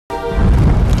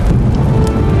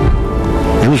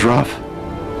was rough.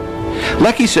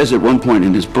 Leckie says at one point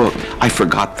in his book, I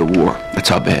forgot the war. That's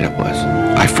how bad it was.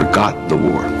 I forgot the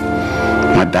war.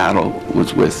 My battle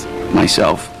was with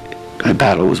myself. My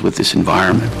battle was with this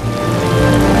environment.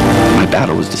 My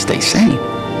battle was to stay sane.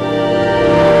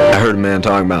 I heard a man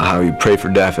talking about how he prayed for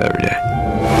death every day,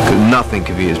 because nothing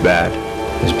could be as bad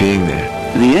as being there.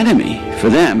 The enemy, for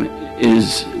them,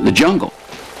 is the jungle,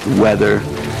 the weather,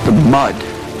 the mud,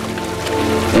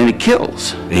 and it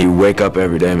kills. He'd wake up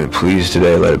every day and, please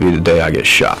today, let it be the day I get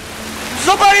shot.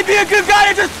 Somebody be a good guy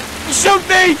and just shoot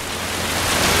me!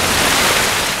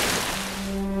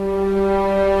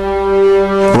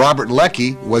 Robert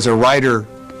Leckie was a writer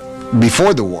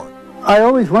before the war. I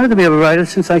always wanted to be a writer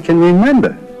since I can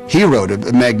remember. He wrote a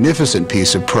magnificent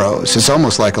piece of prose. It's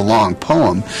almost like a long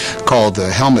poem called The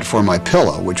Helmet for My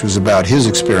Pillow, which was about his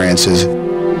experiences.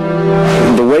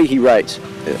 The way he writes,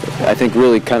 I think,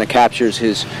 really kind of captures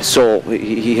his soul.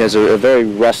 He has a very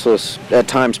restless, at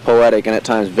times poetic, and at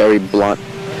times very blunt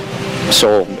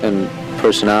soul and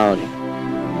personality.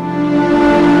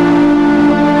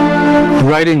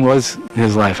 Writing was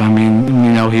his life. I mean,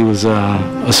 you know, he was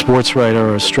a sports writer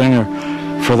or a stringer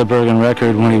for the Bergen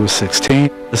Record when he was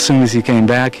 16. As soon as he came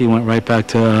back, he went right back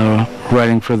to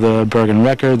writing for the Bergen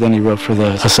Record. Then he wrote for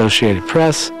the Associated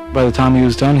Press. By the time he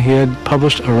was done, he had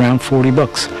published around 40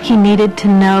 books. He needed to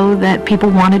know that people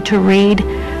wanted to read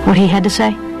what he had to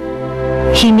say.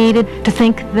 He needed to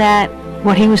think that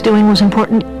what he was doing was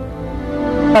important.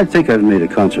 I think I've made a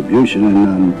contribution, and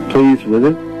I'm pleased with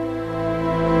it.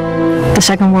 The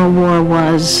Second World War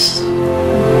was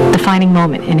a defining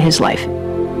moment in his life.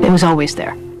 It was always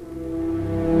there.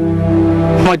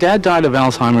 My dad died of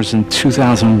Alzheimer's in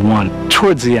 2001,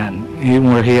 towards the end,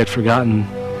 where he had forgotten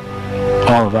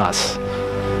all of us.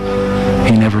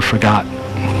 He never forgot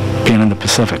being in the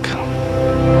Pacific.